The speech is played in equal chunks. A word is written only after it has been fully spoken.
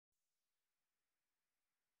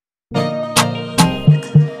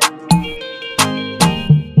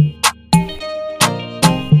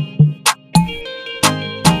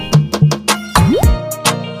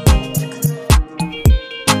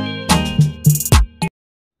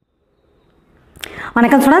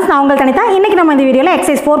வணக்கம் ஸ்டூடண்ட்ஸ், நான் உங்கள் தனிதா. இன்னைக்கு நம்ம இந்த வீடியோல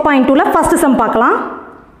எக்ஸசைஸ் 4.2ல ஃபர்ஸ்ட் சம் பார்க்கலாம்.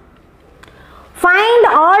 Find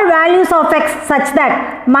all values of x such that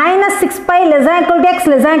minus 6 pi less than equal to x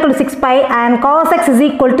less than equal to 6 pi and cos x is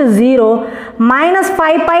equal to 0, minus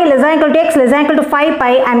 5 pi less than equal to x less than equal to 5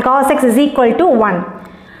 pi and cos x is equal to 1.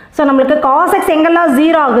 So நம்மளுக்கு cos x எங்கெல்லாம்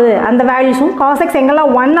 0 ஆகுது அந்த வேல்யூஸும் cos x எங்கெல்லாம்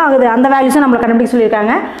 1 ஆகுது அந்த வேல்யூஸும் நம்மளுக்கு கண்டுபிடிக்க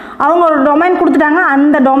சொல்லியிருக்காங்க. அவங்க ஒரு டொமைன் கொடுத்துட்டாங்க,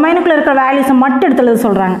 அந்த டொமைனுக்குள்ளே இருக்கிற வேல்யூஸை மட்டும் எடுத்து எழுத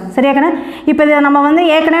சொல்கிறாங்க. சரியாக்கண்ணே? இப்போ இதை நம்ம வந்து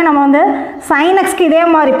ஏற்கனவே நம்ம வந்து sin x-க்கு இதே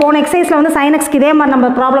மாதிரி போன எக்ஸசைஸில் வந்து sin x-க்கு இதே மாதிரி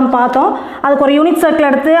நம்ம ப்ராப்ளம் பார்த்தோம். அதுக்கு ஒரு யூனிட் சர்க்கிள்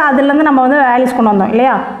எடுத்து அதுலேருந்து நம்ம வந்து வேல்யூஸ் கொண்டு வந்தோம்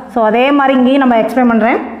இல்லையா? ஸோ அதே மாதிரி இங்கேயும் நம்ம எக்ஸ்பிளைன்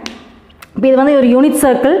பண்ணுறேன். இப்போ இது வந்து ஒரு யூனிட்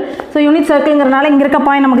சர்க்கிள். ஸோ யூனிட் சர்க்கிள்ங்கிறனால இங்கே இருக்க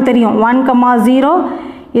பாயிண்ட் நமக்கு தெரியும் 1,0,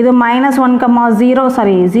 இது -1,0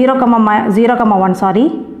 சாரி 0,1 சாரி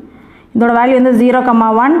இதோட வேல்யூ வந்து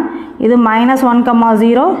 0,1, இது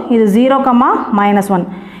 -1,0, இது 0,-1.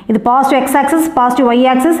 இது positive X axis, positive Y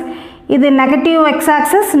axis, இது negative X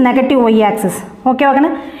axis, negative Y axis.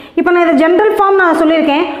 ஓகேவாக்கண்ணே? இப்போ நான் இதை ஜென்ரல் ஃபார்ம் நான்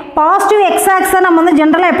சொல்லியிருக்கேன். பாசிட்டிவ் எக்ஸ் ஆக்ஸை நம்ம வந்து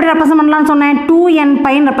ஜென்ரலாக எப்படி ரெப்ரசென்ட் பண்ணலாம்னு சொன்னேன், 2n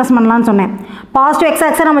பைன்னு ரெப்ரசென்ட் பண்ணலாம்னு சொன்னேன். பாசிட்டிவ் எக்ஸ்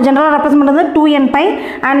ஆக்ஸை நம்ம ஜென்ரலாக ரெப்ரசென்ட் பண்ணுறது 2n by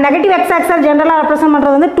and negative X ஆக்ஸை ஜென்ரலாக ரெப்ரசென்ட்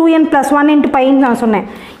பண்ணுறது வந்து 2n + 1 × பைன்னு நான் சொன்னேன்.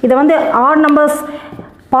 இதை வந்து odd numbers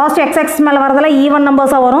positive X axis மேலே வரதெல்லாம் ஈவன்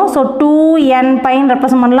நம்பர்ஸாக வரும். ஸோ 2n பைன்னு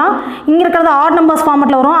ரெப்ரசென்ட் பண்ணலாம். இங்கே இருக்கிறது ஆட் நம்பர்ஸ்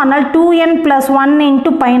ஃபார்மெட்டில் வரும், அதனால் 2n + 1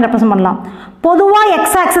 × பைன்னு ரெப்ரசென்ட் பண்ணலாம். பொதுவாக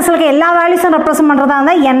எக்ஸ் ஆக்சிஸில் இருக்க எல்லா வேல்யூஸும் ரெப்ரசென்ட் பண்ணுறதா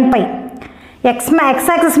இருந்தால் n பை. எக்ஸ்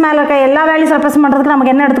ஆக்சிஸ் மேலே இருக்க எல்லா வேல்யூஸ் ரெப்ரசென்ட் பண்ணுறதுக்கு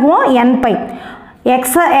நமக்கு என்ன எடுத்துக்குவோம், n பை.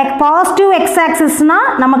 பாசிட்டிவ் எக்ஸ் ஆக்சிஸ்னால்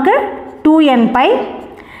நமக்கு 2n பை,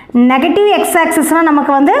 நெகட்டிவ் எக்ஸ் ஆக்சிஸ்னால்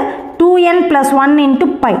நமக்கு வந்து 2n + 1 ×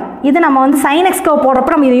 பை. இது நம்ம வந்து sin x கர்வ்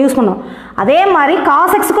போடுறப்ப நம்ம இதை யூஸ் பண்ணோம். அதே மாதிரி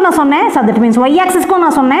cos x-க்கும் நான் சொன்னேன், ஸோ தட் மீன்ஸ் y ஆக்சிஸ்க்கும்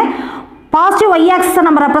நான் சொன்னேன். பாசிட்டிவ் y ஆக்சிஸை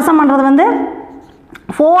நம்ம ரெப்ரசென்ட் பண்ணுறது வந்து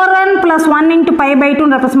 4n + 1 × π/2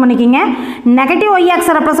 ரெப்ரசென்ட் பண்ணிக்கிங்க. நெகட்டிவ் y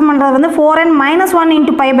ஆக்சிஸை ரெப்ரசென்ட் பண்ணுறது வந்து 4n - 1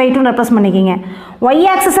 × π/2 ரெப்ரசென்ட் பண்ணிக்கிங்க. y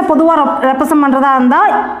ஆக்சிஸை பொதுவாக ரெப்ரசென்ட் பண்ணுறதா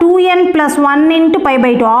இருந்தால் 2n + 1 ×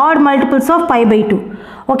 π/2 ஆட் மல்டிபிள்ஸ் ஆஃப் π/2.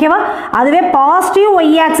 ஓகேவா? அதுவே பாசிட்டிவ்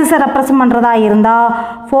y ஆக்சிஸை ரெப்ரசென்ட் பண்ணுறதா இருந்தால்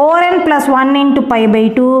 4n + 1 ×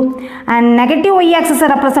 π/2 and negative y ஆக்சிஸை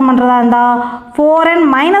represent பண்ணுறதா இருந்தால் 4n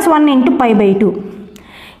 - 1 × π/2.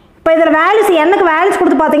 இப்போ இதில் வேல்யூஸ் எனக்கு வேல்யூஸ்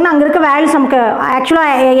கொடுத்து பார்த்தீங்கன்னா அங்கே இருக்க வேல்யூஸ் நமக்கு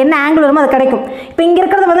ஆக்சுவலாக என்ன ஆங்கிள் வருமோ அது கிடைக்கும். இப்போ இங்கே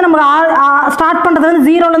இருக்கிறது வந்து நம்ம ஸ்டார்ட் பண்ணுறது வந்து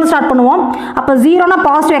 0லேருந்து ஸ்டார்ட் பண்ணுவோம். அப்போ 0னா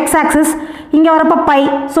பாசிட்டிவ் எக்ஸ் ஆக்சிஸ், இங்கே வரப்போ பை.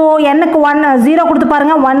 ஸோ எனக்கு 0 கொடுத்து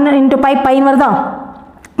பாருங்கள், 1 × பை பைன்னு வருதா?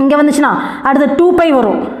 இங்கே வந்துச்சுன்னா அடுத்து 2π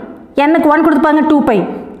வரும். எனக்கு 1 கொடுத்துப்பாங்க 2π,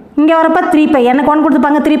 இங்கே வரப்போ 3π, எனக்கு 1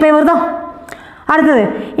 கொடுத்துப்பாங்க 3π வருதா? அடுத்தது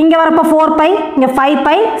இங்கே வரப்போ 4π, இங்கே 5π,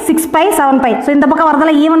 6π, 7π. ஸோ இந்த பக்கம்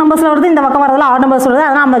வரதெல்லாம் ஈவன் நம்பர்ஸில் வருது, இந்த பக்கம் வரதெல்லாம் ஆட் நம்பர்ஸ் வருது.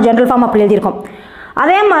 அதனால் நம்ம ஜென்ரல் ஃபார்ம் அப்படி எழுதியிருக்கோம்.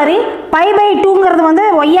 அதே மாதிரி π/2ங்கிறது வந்து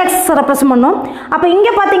ஒய் ஆக்சிஸ் ரெப்ரசென்ட் பண்ணும். அப்போ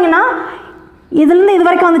இங்கே பார்த்தீங்கன்னா இதுலேருந்து இது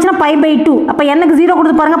வரைக்கும் வந்துச்சுன்னா π/2. அப்போ எனக்கு 0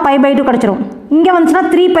 கொடுத்து பாருங்கள், π/2 கிடச்சிரும். இங்கே வந்துச்சுன்னா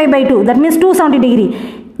 3π/2, தட் மீன்ஸ் 270 டிகிரி.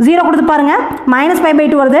 0 கொடுத்து பாருங்கள்,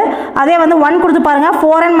 -π/2 வருது. அதே வந்து 1 கொடுத்து பாருங்கள்,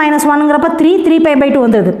 4n - 1ங்கிறப்ப 3π/2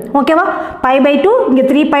 வந்துடுது. ஓகேவா? π/2, இங்கே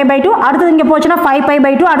 3π/2, அடுத்தது இங்கே போச்சுன்னா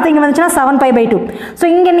 5π/2, அடுத்து இங்கே வந்துச்சுன்னா 7π/2. ஸோ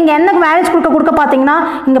இங்கே நீங்கள் என்னக்கு வேல்யூஸ் கொடுக்க பார்த்தீங்கன்னா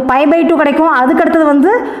இங்கே π/2 கிடைக்கும், அதுக்கு அடுத்தது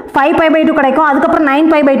வந்து 5π/2 கிடைக்கும், அதுக்கப்புறம்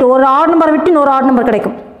 9π/2. ஒரு ஆட் நம்பர் விட்டு இன்னொரு ஆட் நம்பர்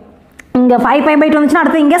கிடைக்கும். இங்கே 5π/2 வந்துச்சுன்னா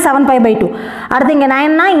அடுத்து இங்கே 7π/2, அடுத்து இங்கே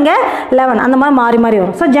 9னா இங்கே 11, அந்த மாதிரி மாறி மாறி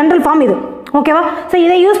வரும். ஸோ ஜென்ரல் ஃபார்ம் இது. ஓகேவா? ஸோ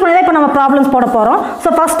இதை யூஸ் பண்ணி தான் இப்போ நம்ம ப்ராப்ளம்ஸ் போட போகிறோம். ஸோ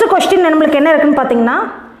ஃபஸ்ட்டு கொஸ்டின் நம்மளுக்கு என்ன இருக்குன்னு பார்த்தீங்கன்னா,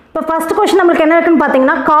 இப்போ ஃபஸ்ட்டு கொஸ்டின் நம்மளுக்கு என்ன இருக்குன்னு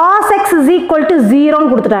பார்த்தீங்கன்னா cos x =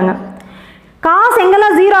 0ன்னு கொடுத்துட்டாங்க. காஸ்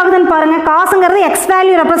எங்கெல்லாம் 0 ஆகுதுன்னு பாருங்கள். காசுங்கிறது எக்ஸ்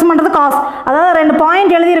வேல்யூ ரெப்ரசென்ட் பண்ணுறது காஸ். அதாவது 2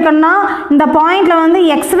 பாயிண்ட் எழுதியிருக்கோன்னா இந்த பாயிண்டில் வந்து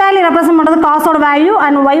எக்ஸ் வேல்யூ ரெப்ரசென்ட் பண்ணுறது காசோட value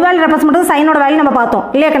and Y value represent பண்ணுறது சைனோட வேல்யூ நம்ம பார்த்தோம்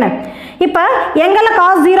இல்லையாக்கண்ணே? இப்போ எங்கெல்லாம்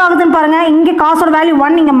காஸ் 0 ஆகுதுன்னு பாருங்கள். இங்கே காசோட வேல்யூ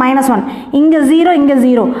 1, இங்கே -1, இங்கே 0, இங்கே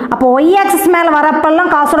 0. அப்போ ஒய் ஆக்சிஸ் மேலே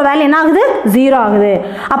வரப்பெல்லாம் காசோட வேல்யூ என்ன ஆகுது, 0 ஆகுது.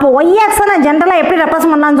 அப்போ ஒய் ஆக்ஸை நான் ஜென்ரலாக எப்படி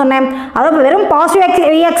ரெப்ரசென்ட் பண்ணலான்னு சொன்னேன். அதாவது வெறும் பாசிட்டிவ்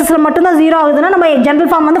ஒய் ஆக்சிஸில் மட்டும்தான் 0 ஆகுதுன்னா நம்ம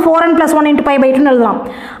ஜென்ரல் ஃபார்ம் வந்து 4n + 1 × π/2 எழுதலாம்.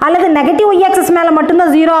 அல்லது நெகட்டிவ் ஒய் ஆக்சிஸ் மேலே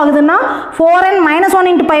மட்டும்தான் 0 ஆகுதுன்னா 4n -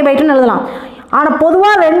 1 × π/2 எழுதலாம். ஆனால்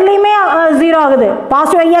பொதுவாக ரெண்டுலேயுமே 0 ஆகுது.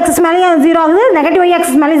 பாசிட்டிவ் ஒய் ஆக்சிஸ் மேலேயும் 0 ஆகுது, நெகட்டிவ் ஒய்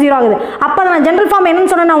ஆக்சிஸ் மேலேயும் 0 ஆகுது. அப்போ நான் ஜென்ரல் ஃபார்ம்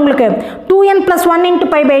என்னன்னு சொன்னேன்னா உங்களுக்கு 2n + 1 ×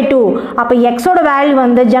 π/2. அப்போ எக்ஸோட வேல்யூ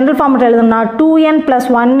வந்து ஜென்ரல் ஃபார்மெட் எழுதணும்னா 2n +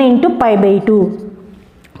 1 × π/2.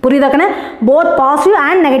 புரியுதாக்கண்ணே? Both positive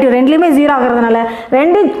and negative ரெண்டுலேயுமே 0 ஆகிறதுனால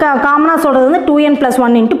ரெண்டு காமனாக சொல்கிறது வந்து 2n +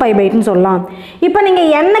 1 × π/2ன்னு சொல்லலாம். இப்போ நீங்கள்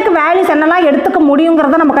என்னக்கு வேல்யூஸ் என்னெல்லாம் எடுத்துக்க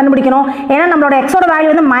முடியுங்கிறத நம்ம கண்டுபிடிக்கணும். ஏன்னா நம்மளோட எக்ஸோட வேல்யூ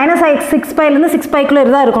வந்து -6πலேருந்து 6πக்குள்ளே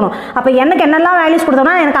தான் இருக்கணும். அப்போ எனக்கு என்னெல்லாம் வேல்யூஸ்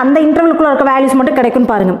கொடுத்தோம்னா எனக்கு அந்த இன்டர்வலுக்குள்ளே இருக்க வேல்யூஸ் மட்டும்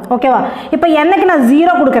கிடைக்கும்னு பாருங்கள். ஓகேவா? இப்போ எனக்கு நான்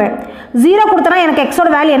 0 கொடுக்குறேன். 0 கொடுத்தனா எனக்கு எக்ஸோட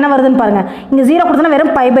வேல்யூ என்ன வருதுன்னு பாருங்கள். இங்கே 0 கொடுத்தனா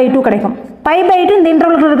வெறும் π/2 கிடைக்கும். π/2 இந்த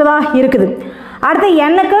இன்டர்வலுக்குள்ள இருக்குதா? இருக்குது. அடுத்து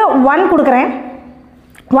எனக்கு 1 கொடுக்குறேன்.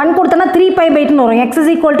 1 கொடுத்தனா 3π/2 வரும். x is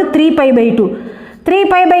equal to 3π/2.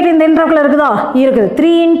 3π/2 இந்த இன்டர்வல்ல இருக்குதா? இருக்குது.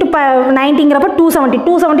 3 into 90ங்கிறப்ப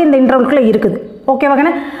 270 இந்த இன்டர்வல்ல இருக்குது. ஓகேவா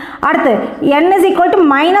கண்ணே? அடுத்து n is equal to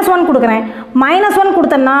 -1 கொடுக்குறேன். -1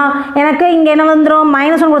 கொடுத்தனா எனக்கு இங்க என்ன வந்துரும்?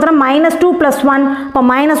 -1 கொடுத்தனா -2 + 1 அப்ப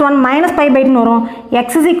 -1 -π/2 வரும். x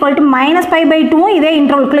is equal to -π/2 இதே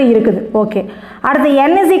இன்டர்வல்ல இருக்குது. ஓகே. அடுத்து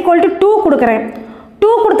n is equal to 2 கொடுக்குறேன்.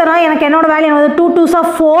 2 கொடுத்தனா எனக்கு என்னோட வேல்யூ என்னது? 2 2s are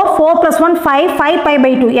 4 4 + 1 5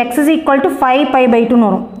 5π/2 x is equal to 5π/2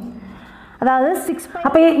 வரும். அதாவது 6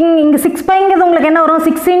 அப்ப இங்க 6πங்கிறது உங்களுக்கு என்ன வரும்?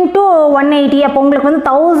 6 into 180 அப்ப உங்களுக்கு வந்து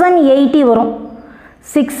 1080 வரும்.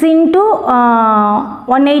 6 into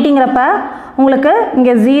 180ங்கிறப்ப உங்களுக்கு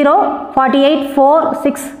இங்க 0 48 4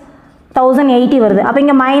 6 1080 வருது. அப்ப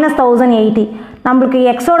இங்க -1080 நம்மளுக்கு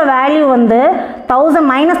x ஓட வேல்யூ வந்து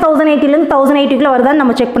 -1080 ல இருந்து 1080 குள்ள வருதான்னு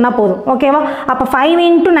நம்ம செக் பண்ணா போதும். ஓகேவா? அப்ப 5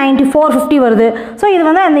 into 90 450 வருது. சோ இது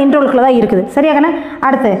வந்து அந்த இன்டர்வல்குள்ள தான் இருக்குது. சரியா கண்ணே?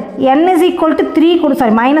 அடுத்து n is equal to 3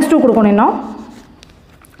 -2 கொடுக்கணும். இன்னும்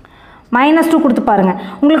 -2 கொடுத்து பாருங்க.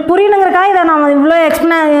 உங்களுக்கு புரியணுங்கிறக்காக இதை நான் இவ்வளோ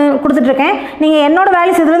எக்ஸ்பிளைன் கொடுத்துட்டு இருக்கேன். நீங்கள் என்னோட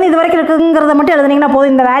வேல்யூஸ் இதுலேருந்து இது வரைக்கும் இருக்குங்கிறத மட்டும் எழுதுனீங்கன்னா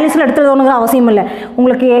போதும். இந்த வேல்யூஸில் எடுத்துகிட்டு அவசியம் இல்லை.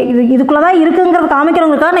 உங்களுக்கு இதுக்குள்ளே தான் இருக்குங்கிறது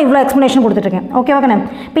காமிக்கிறவங்களுக்காக நான் இவ்வளோ எக்ஸ்பிளேஷன் கொடுத்துட்ருக்கேன். ஓகேவா கண்ணே?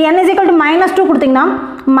 இப்போ n is equal to -2 கொடுத்தீங்கன்னா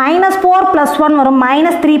 -4 + 1 வரும்.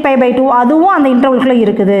 -3π/2 அதுவும் அந்த இன்டர்வல்குள்ளே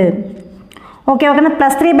இருக்குது. ஓகேவா கண்ணே?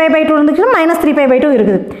 +3π/2 இருந்துச்சுன்னா -3π/2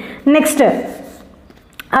 இருக்குது. நெக்ஸ்ட்டு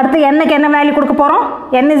அடுத்து என்னக்கு என்ன வேல்யூ கொடுக்க போகிறோம்?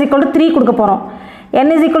 n is equal to 3 கொடுக்க போகிறோம். n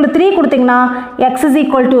is equal to 3 கொடுத்தீங்கன்னா x is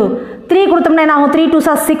equal to 3 கொடுத்தோம்னா என்ன ஆகும்? 3 2s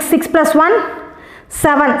are 6 6 + 1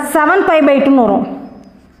 7 7π/2 வரும்.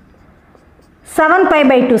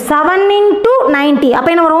 7π/2 7 into 90 அப்ப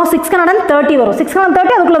என்ன வரும்? 630 வரும்.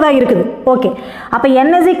 630 அதுக்குள்ள தான் இருக்குது. ஓகே. அப்ப n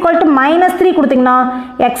is equal to -3 கொடுத்தீங்கன்னா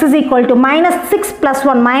x is equal to -6 +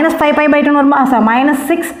 1 -5π/2 வரும்.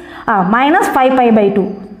 -6 -5π/2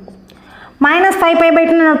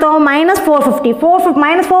 -5π/2 அர்த்தம் -450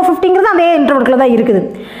 -450ங்கிறது அதே இன்டர்வல்குள்ள தான் இருக்குது.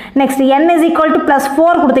 Next n is equal to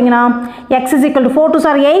 +4 கொடுத்தீங்கன்னா x is equal to 4 2s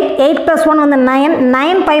are 8 8 + 1 வந்து 9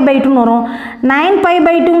 9π/2 வரும்.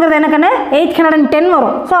 9π/2ங்கிறது என்னக்கண்ணே? 810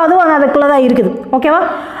 வரும். ஸோ அதுவும் அதுக்குள்ள தான் இருக்குது. ஓகேவா?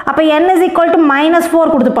 அப்போ n is equal to -4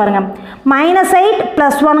 கொடுத்து பாருங்க. -8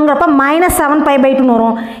 + 1ங்கிறப்ப -7π/2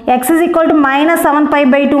 வரும். x is equal to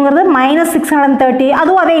 -7π/2ங்கிறது -630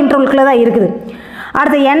 அதுவும் அதே இன்டர்வல்குள்ள தான் இருக்குது.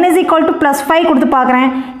 அடுத்து n is equal to +5 கொடுத்து பார்க்குறேன்.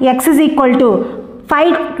 x is equal to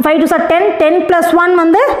 5 2s are 10 10 + 1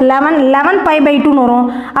 வந்து 11 11π/2 வரும்.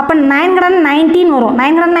 அப்போ 919 வரும்.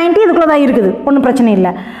 990 இதுக்குள்ள தான் இருக்குது. ஒன்றும் பிரச்சனை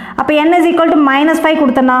இல்லை. அப்போ n is equal to -5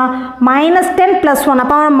 கொடுத்தனா -10 + 1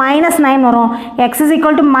 அப்போ -9 வரும். x is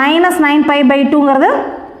equal to -9π/2ங்கிறது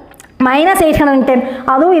 -810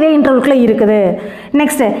 அதுவும் இதே இன்டர்வல்குள்ள இருக்குது.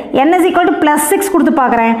 Next n is equal to +6 கொடுத்து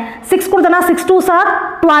பார்க்குறேன். 6 கொடுத்தனா 6 2s are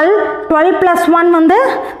 12 12 + 1 வந்து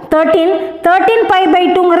 13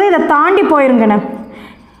 13π/2ங்கிறது இதை தாண்டி போயிருங்கண்ணே.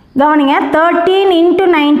 கவனிங்க 13 into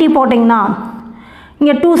 90 போட்டிங்கன்னா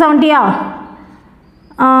இங்கே 270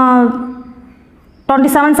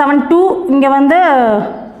 27 72 இங்கே வந்து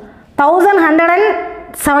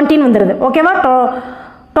 1117 வந்துடுது. ஓகேவா?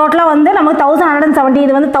 டோட்டலாக வந்து நமக்கு 1170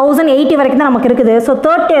 இது வந்து 1080 வரைக்கும் தான் நமக்கு இருக்குது. ஸோ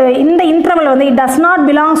இந்த இன்டர்வல் வந்து it does not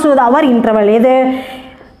belongs to our interval. இது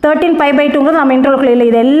 13π/2ங்கிறது நம்ம இன்டர்வல்குள்ள இல்லை.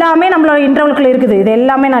 இது எல்லாமே நம்மளோட இன்டர்வல்குள்ள இருக்குது. இது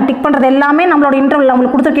எல்லாமே நான் டிக் பண்ணுறது எல்லாமே நம்மளோட இன்டர்வல்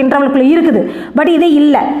நம்மளுக்கு கொடுத்துருக்க இன்டர்வல்குள்ள இருக்குது. பட் இது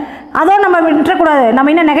இல்லை. அதோடு நம்ம விட்டுறக்கூடாது.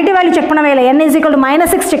 நம்ம இன்னும் நெகட்டிவ் வேல்யூ செக் பண்ணவே இல்லை. n is equal to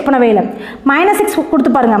 -6 check பண்ணவே இல்லை. -6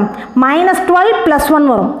 கொடுத்து பாருங்க. -12 + 1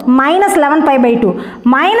 வரும். -11π/2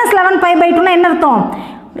 -11π/2னா என்ன அர்த்தம்?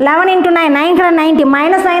 11 into 9 990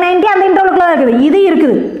 -990 அந்த இன்டர்வல்குள்ள தான் இருக்குது. இது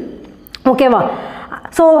இருக்குது. ஓகேவா?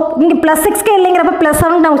 ஸோ இங்கே +6 இல்லைங்கிறப்ப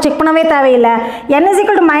 +7 நம்ம செக் பண்ணவே தேவையில்லை. n is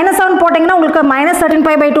equal to -7 போட்டிங்கன்னா உங்களுக்கு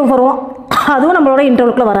 -13π/2 வரும். அதுவும் நம்மளோட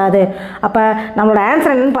இன்டர்வல்குள்ள வராது. அப்போ நம்மளோட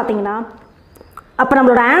ஆன்சர் என்னன்னு பார்த்தீங்கன்னா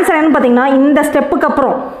இந்த ஸ்டெப்புக்கு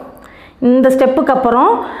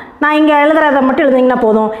அப்புறம் நான் இங்கே எழுதுறதை மட்டும் எழுதிங்கன்னா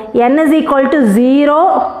போதும். n is equal to 0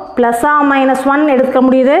 +or-1 எடுக்க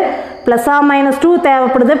முடியுது. +or-2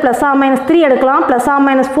 தேவைப்படுது. +or-3 எடுக்கலாம்.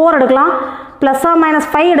 +or-4 எடுக்கலாம்.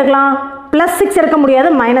 +or-5 எடுக்கலாம். +6 எடுக்க முடியாது.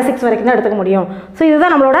 -6 வரைக்கும் தான் எடுத்துக்க முடியும். ஸோ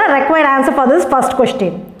இதுதான் நம்மளோட required answer for this first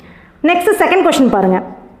question. Next second question பாருங்க.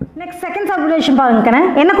 நெக்ஸ்ட் செகண்ட் சப்டிவிஷன் பாருங்க.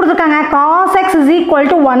 என்ன கொடுத்துருக்காங்க? cos x is equal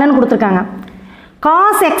to 1ன்னு கொடுத்துருக்காங்க.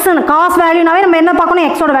 cos x cos வேல்யூனாவே நம்ம என்ன பார்க்கணும்?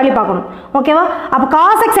 x ஓட வேல்யூ பார்க்கணும். ஓகேவா? அப்போ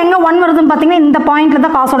cos x எங்கே 1 வருதுன்னு பார்த்தீங்கன்னா இந்த பாயிண்ட்ல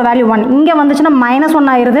தான் cos ஓட வேல்யூ 1. இங்கே வந்துச்சுன்னா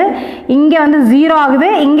 -1 ஆயிடுது. இங்கே வந்து 0 ஆகுது.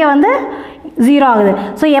 இங்கே வந்து 0 ஆகுது.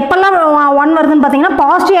 ஸோ எப்பெல்லாம் 1 வருதுன்னு பார்த்தீங்கன்னா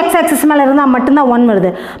பாசிட்டிவ் எக்ஸ் ஆக்சிஸ் மேலே இருந்தால் மட்டும்தான் 1 வருது.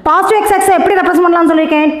 பாசிட்டிவ் எக்ஸ் ஆக்சிஸ் எப்படி ரெப்ரசென்ட் பண்ணலாம்னு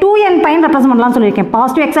சொல்லியிருக்கேன், 2n பைன் ரெப்ரசென்ட் பண்ணலாம்னு சொல்லியிருக்கேன்.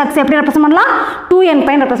 பாசிட்டிவ் எக்ஸ் ஆக்சிஸ் எப்படி ரெப்ரசென்ட் பண்ணலாம், 2n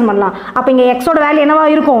பைன் ரெப்ரசென்ட் பண்ணலாம். அப்போ இங்கே எக்ஸோட வேல்யூ என்னவா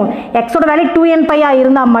இருக்கும், எக்ஸோட வேல்யூ 2n பையாக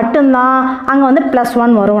இருந்தால் மட்டும்தான் அங்கே வந்து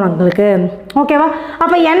 +1 வரும் நம்மளுக்கு. ஓகேவா?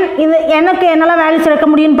 அப்போ இது எனக்கு என்னெல்லாம் வேல்யூஸ் எடுக்க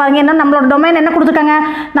முடியும்னு பாருங்கள். என்ன நம்மளோட டொமைன் என்ன கொடுத்துருக்காங்க,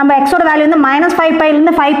 நம்ம எக்ஸோட வேல்யூ வந்து -5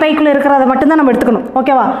 பைலேருந்து 5 பைக்குள்ளே இருக்கிறத மட்டும்தான் நம்ம எடுத்துக்கணும்.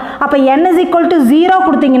 ஓகேவா? அப்போ n = 0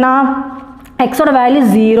 கொடுத்தீங்கன்னா எக்ஸோட வேல்யூ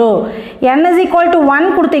 0, n = 1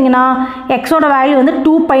 கொடுத்தீங்கன்னா எக்ஸோட வேல்யூ வந்து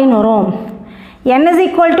 2 பைன்னு வரும். n =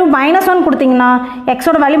 -1 கொடுத்தீங்கன்னா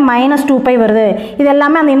எக்ஸோட வேல்யூ -2 வருது. இது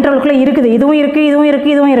எல்லாமே அந்த இன்டர்வலுக்குள்ளே இருக்குது. இதுவும் இருக்குது, இதுவும்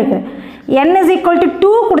இருக்குது, இதுவும் இருக்குது. n =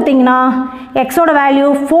 2 கொடுத்தீங்கன்னா எக்ஸோட வேல்யூ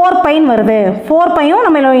 4 பைன்னு வருது. 4 பையும்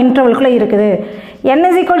நம்ம இன்டர்வலுக்குள்ளே இருக்குது. n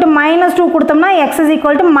 = -2 கொடுத்தோம்னா x =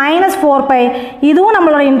 -4 பை, இதுவும்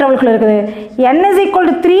நம்மளோட இன்டர்வலுக்குள்ள இருக்குது. n =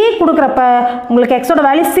 3 கொடுக்குறப்ப உங்களுக்கு எக்ஸோட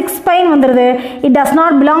வேல்யூ 6 பைன்னு வந்துடுது. It does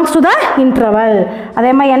not belongs to the interval.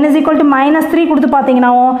 அதே மாதிரி n = -3 கொடுத்து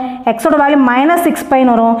பார்த்தீங்கன்னாவும் எக்ஸோட வேல்யூ -6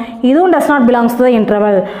 பைன்னு வரும். இதுவும் does not belongs to the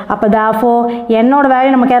interval. அப்போ therefore என்னோட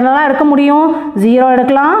வேல்யூ நமக்கு என்னெல்லாம் எடுக்க முடியும், 0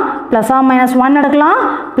 எடுக்கலாம், +or-1 எடுக்கலாம்,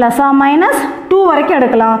 +or-2 வரைக்கும்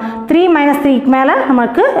எடுக்கலாம். 3 - 3க்கு மேலே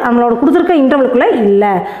நமக்கு நம்மளோட கொடுத்துருக்க இன்டர்வலுக்குள்ளே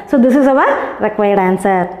இல்லை. So this is our required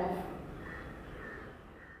answer.